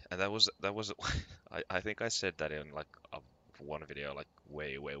 that was I think I said that in like one video like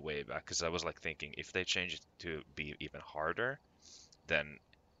way back, because I was like thinking if they change it to be even harder, then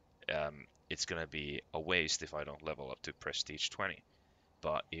it's gonna be a waste if I don't level up to Prestige 20.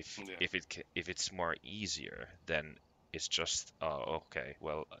 But yeah, if it's more easier, then it's just oh okay,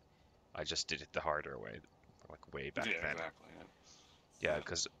 well I just did it the harder way, like way back yeah, then. exactly. Yeah, Yeah,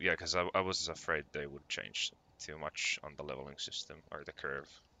 because I was afraid they would change too much on the leveling system or the curve.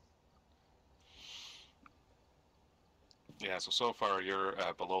 yeah. So far you're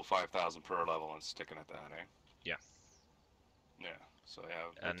at below 5,000 per level and sticking at that, eh? Yeah, Yeah. So yeah,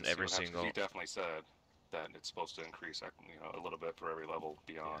 we'll have and to see every what happens because he single definitely said that it's supposed to increase, a little bit for every level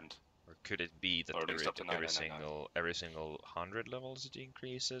yeah, beyond, or could it be that or at least up to 9,999. every single 100 levels it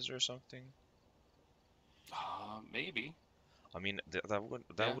increases or something? Maybe. I mean, that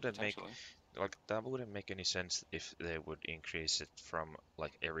Yeah, wouldn't make potentially. that wouldn't make any sense if they would increase it from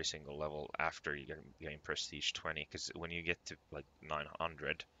like every single level after you getting prestige 20, because when you get to like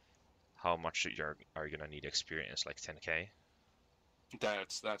 900, how much are you gonna need experience? Like 10k?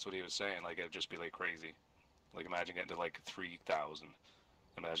 That's what he was saying. Like it'd just be like crazy. Like imagine getting to like 3,000.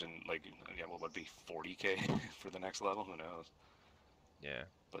 Imagine like yeah, what would be 40K for the next level? Who knows? Yeah,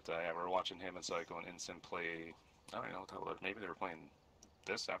 But yeah, we're watching him and Psycho and Instant play. I don't know what maybe they were playing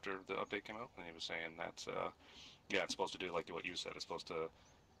this after the update came out, and he was saying that yeah, it's supposed to do like what you said. It's supposed to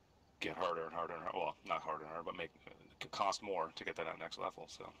get harder and harder and harder. Well, not harder and harder, but make cost more to get to that next level.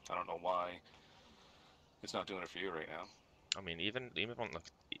 So I don't know why it's not doing it for you right now. I mean even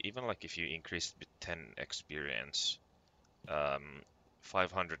like if you increase it with 10 experience, um,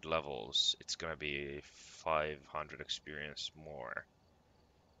 500 levels, it's gonna be 500 experience more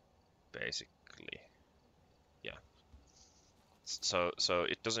basically. Yeah. So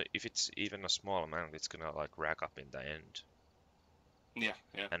it doesn't, if it's even a small amount, it's gonna like rack up in the end. Yeah,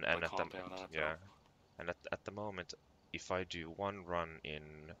 yeah, And like at the compound on yeah, itself. and at the moment, if I do one run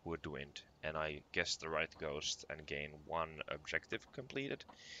in Woodwind and I guess the right ghost and gain one objective completed,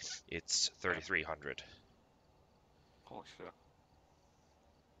 it's Yeah, 3300. holy shit,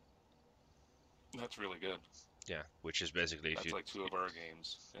 that's really good. Yeah, which is basically if That's you like two of our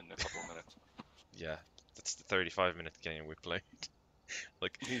games in a couple of minutes. yeah, that's the 35-minute game we played.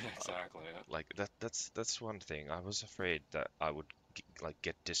 Like Yeah, uh, exactly. Yeah. like that's one thing. I was afraid that I would like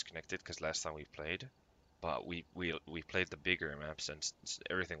get disconnected because last time we played, but we played the bigger maps and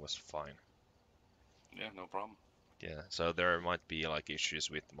everything was fine. Yeah, no problem. Yeah, so there might be like issues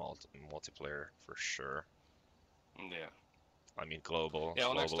with multiplayer for sure. Yeah. I mean, Yeah,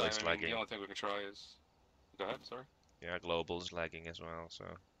 well, next global time, is I mean, the lagging. only thing we can try is. Go ahead, sorry. Yeah, global is lagging as well. So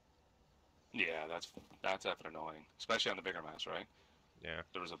Yeah, that's effing annoying, especially on the bigger maps, right? yeah,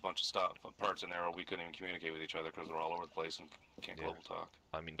 There was a bunch of stuff parts in there where we couldn't even communicate with each other because we're all over the place and can't yeah. global talk.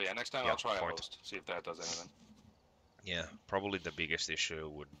 I mean, But yeah, next time yeah, I'll try a point. host, see if that does anything. Yeah, probably the biggest issue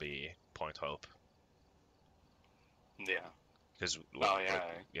would be Point Hope. Yeah. Because Oh yeah.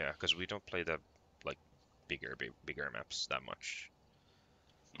 yeah, because we don't play the like bigger maps that much.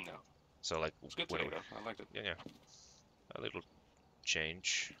 No. So like It's good when today we though. I liked it. yeah, a little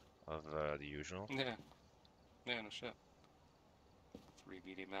change of the usual. Yeah. Yeah. No shit. 3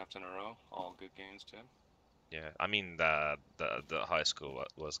 BD maps in a row. All good games too. Yeah, I mean the high school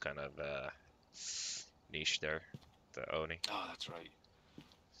was kind of niche there, the Oni. Oh, that's right.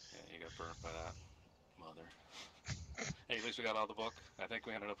 Yeah, you got burnt by that mother. Hey, at least we got all the book. I think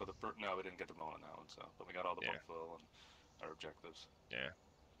we ended up with a no, we didn't get the bone on that one, so but we got all the Yeah, book full and our objectives. yeah.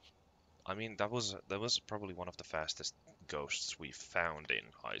 I mean that was probably one of the fastest ghosts we found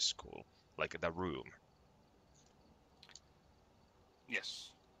in high school. Like the room. Yes.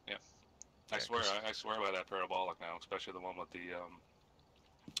 Yeah. I Yeah, swear, 'cause I swear by that parabolic now, especially the one with the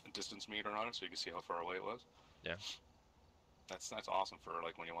distance meter on it, so you can see how far away it was. yeah, That's awesome for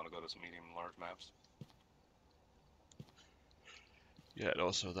like when you want to go to some medium and large maps. yeah, and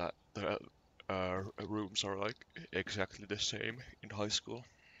also that the rooms are like exactly the same in high school,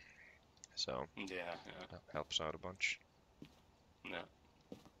 so Yeah, yeah, that helps out a bunch. yeah,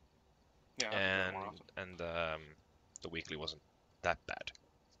 yeah. I have to do that more And often. the weekly wasn't that bad.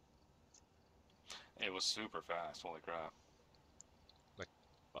 It was super fast. Holy crap! Like,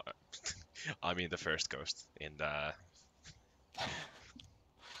 uh, I mean, the first ghost in the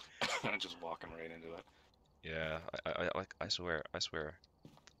Just walking right into it. yeah, I swear,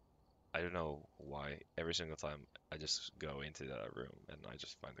 I don't know why. Every single time I just go into that room and I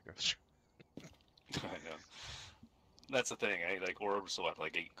just find the ghost. I know. That's the thing, eh? Like orbs, so what?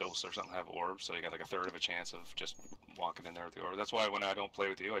 Like 8 ghosts or something have orbs, so you got like a third of a chance of just walking in there with the orb. That's why when I don't play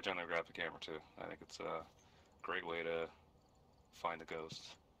with you, I generally grab the camera too. I think it's a great way to find the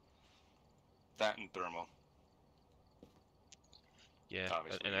ghosts. That and thermal, Yeah,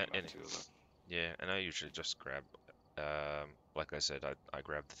 obviously EMF too. But yeah, and I usually just grab, like I said, I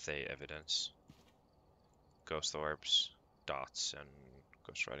grab the Thay evidence, ghost orbs, dots, and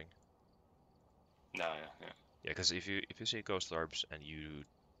ghost writing. no, yeah, yeah, Yeah, because if you see ghost orbs and you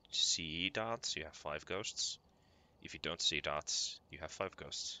see dots, you have 5 ghosts. If you don't see dots, you have 5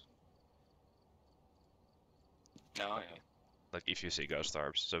 ghosts. no, Like, yeah, like if you see ghost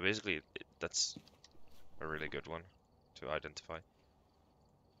orbs. So basically, that's a really good one to identify.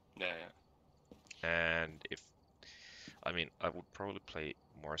 yeah, yeah. And if I mean, I would probably play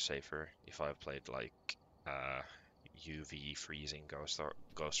more safer if I played like uh UV freezing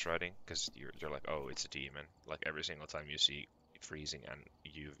ghost riding, because you're like, oh, it's a demon. Like every single time you see freezing and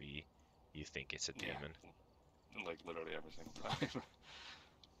UV, you think it's a Yeah, demon. like literally every single time.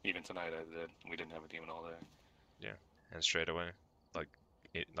 Even tonight I did. We didn't have a demon all day. Yeah, and straight away, like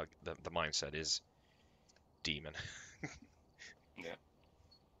the mindset is demon. Yeah,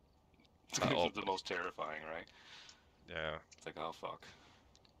 Oh, it's the most terrifying, right? yeah. It's like, oh fuck.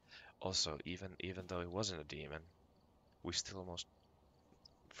 Also, even though it wasn't a demon, we still almost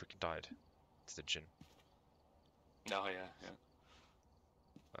freaking died to the Jinn. No, yeah, yeah.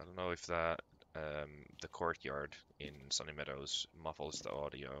 I don't know if the courtyard in Sunny Meadows muffles the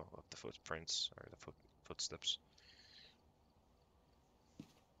audio of the footprints or the footsteps.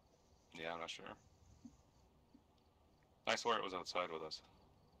 Yeah, I'm not sure. I swear it was outside with us.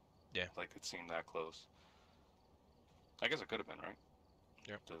 Yeah, Like it seemed that close. I guess it could have been, right?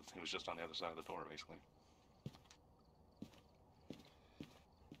 yeah. He was just on the other side of the door, basically.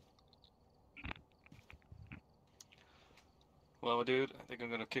 Well, dude, I think I'm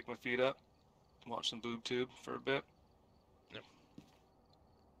gonna kick my feet up, watch some boob tube for a bit. Yep.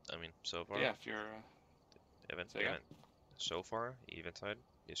 I mean, so But far, yeah, if you're, say again. event so far, Eventide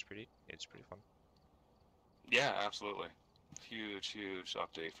is pretty fun. Yeah, absolutely. Huge, huge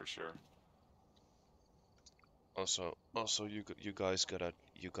update for sure. Also, you guys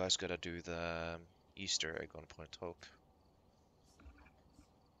gotta do the Easter egg on Point Hope.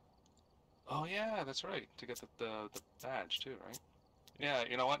 Oh yeah, that's right. To get the badge too, right? Yeah,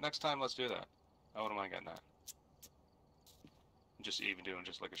 you know what? Next time, let's do that. I wouldn't mind getting that. Just even doing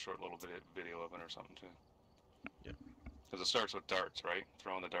just like a short little video of it or something too. Yep. Because it starts with darts, right?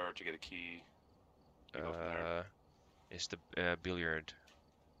 Throwing the dart, you get a key. You go from there. Is the billiard?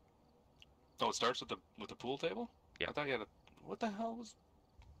 Oh, it starts with the pool table. Yeah. I thought you had a. What the hell was?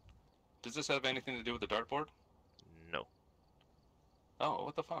 Does this have anything to do with the dartboard? No. Oh,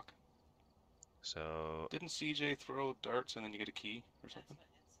 what the fuck? So Didn't CJ throw darts and then you get a key or something?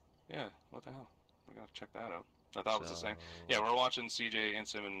 Yeah. What the hell? We gotta check that out. I thought it was the same. Yeah, we're watching CJ,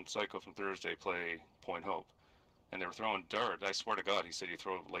 Insim, and Psycho from Thursday play Point Hope, and they were throwing darts. I swear to God, he said you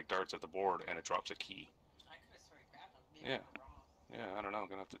throw like darts at the board and it drops a key. I could have sworn he grabbed him. Maybe Yeah. I'm wrong. Yeah, I don't know. I'm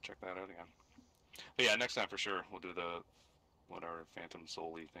gonna have to check that out again. But yeah, next time for sure we'll do the whatever Phantom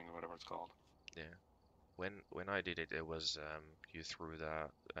Soul-y thing or whatever it's called. yeah, when I did it, it was you threw the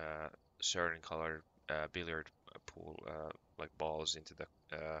certain colored billiard pool like balls into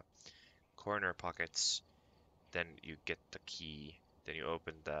the corner pockets. Then you get the key. Then you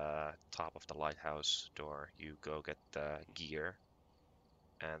open the top of the lighthouse door. You go get the gear,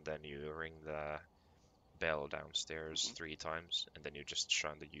 and then you ring the bell downstairs Hmm. 3 times, and then you just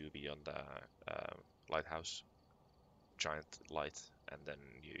shine the UV on the lighthouse giant light, and then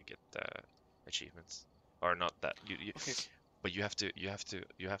you get the achievements. Or not that you Okay. but you have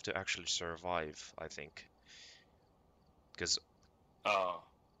to actually survive, I think, because Uh,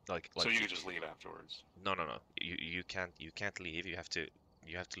 like so like you y- could just leave afterwards. no, you can't leave. You have to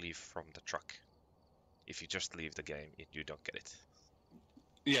You have to leave from the truck. If you just leave the game, you don't get it.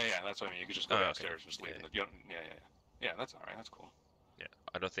 Yeah, that's what I mean. You could just go Okay. downstairs, just leave Yeah. the. Yeah. That's all right. That's cool. Yeah,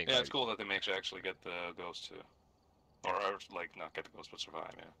 I don't think Yeah, I. it's cool that they make you actually get the ghost too, or like not get the ghost but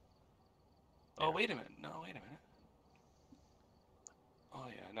survive. Yeah. Yeah. Oh wait a minute. No, wait a minute. Oh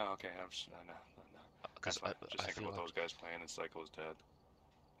yeah. No. Okay. I'm just, no. Because That's fine. Just I thinking feel about like those guys playing and Psycho's dead.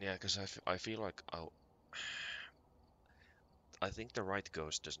 yeah, because I feel like I think the right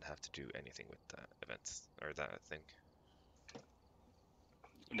ghost doesn't have to do anything with the event or that thing.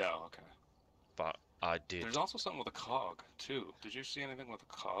 No. Okay. But I did. There's also something with a cog too. Did you see anything with a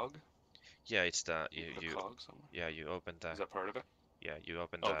cog? Yeah, it's the You put a you cog somewhere. yeah you open the Is that part of it? yeah you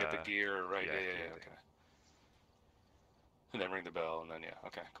open Oh, get the the gear. Right. yeah Yeah. Okay. And then ring the bell, and then yeah.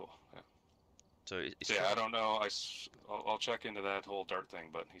 Okay. Cool. Yeah. so it's So yeah, kind I of don't know. I'll check into that whole dart thing,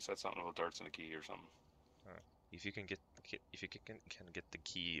 but he said something about darts and a key or something. if you can if you can get the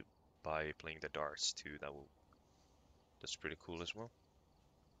key by playing the darts too, that's pretty cool as well.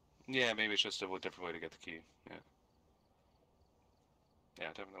 Yeah, maybe it's just a different way to get the key. Yeah. Yeah,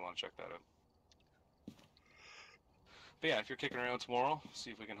 definitely want to check that out. But yeah, if you're kicking around tomorrow,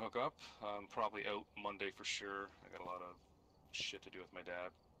 see if we can hook up. I'm probably out Monday for sure. I got a lot of shit to do with my dad,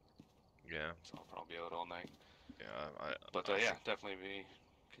 Yeah, so I'll probably be out all night. yeah. But I yeah, think definitely be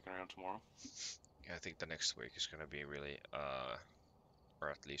kicking around tomorrow. I think the next week is gonna be really or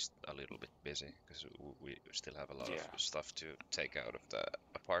at least a little bit busy because we still have a lot of Yeah, stuff to take out of the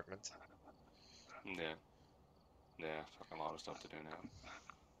apartment. yeah, yeah. Fucking a lot of stuff to do now.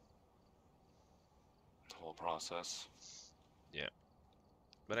 The whole process. Yeah,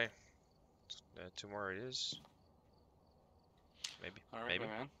 but hey, tomorrow it is. Maybe, All right, my maybe.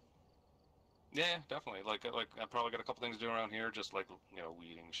 man. Yeah, definitely. Like I probably got a couple things to do around here, just like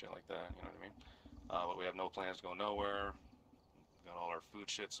weeding shit like that. You know what I mean? But we have no plans to go nowhere. Got all our food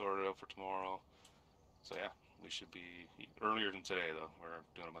shit sorted out for tomorrow. So yeah, we should be earlier than today though. We're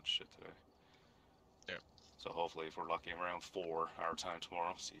doing a bunch of shit today. Yeah. So hopefully, if we're lucky, around 4 our time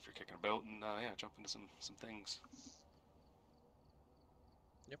tomorrow, see if you're kicking about and yeah, jump into some things.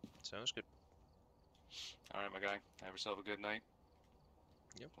 Yep, sounds good. All right, my guy. Have yourself a good night.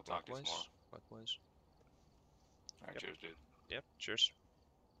 Yep, We'll talk to you tomorrow. likewise, likewise. All right, Yep, cheers, dude. yep. Cheers.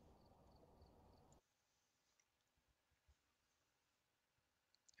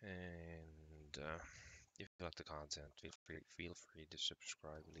 And if you like the content, feel free to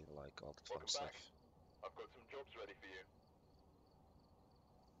subscribe, leave a like, all that fun Welcome stuff. back. I've got some jobs ready for you.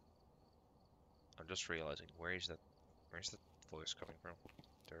 I'm just realizing where's that voice coming from?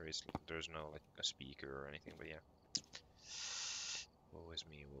 There's no like a speaker or anything, but yeah. Woe is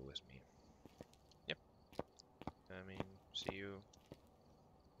me, woe is me. Yep. I mean, see you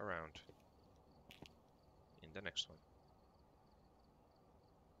around in the next one.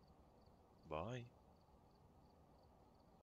 Bye.